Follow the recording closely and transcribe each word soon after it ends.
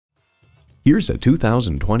Here's a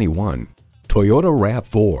 2021 Toyota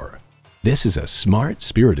RAV4. This is a smart,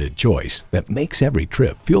 spirited choice that makes every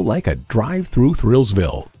trip feel like a drive through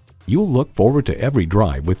Thrillsville. You'll look forward to every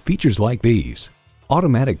drive with features like these: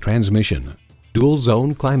 automatic transmission, dual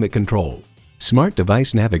zone climate control, smart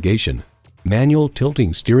device navigation, manual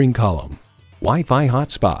tilting steering column, Wi-Fi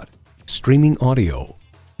hotspot, streaming audio,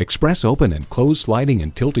 express open and close sliding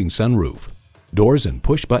and tilting sunroof, doors and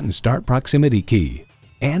push-button start proximity key,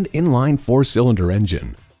 and inline 4-cylinder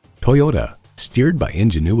engine. Toyota, steered by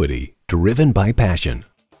ingenuity, driven by passion.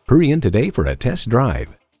 Hurry in today for a test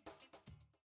drive.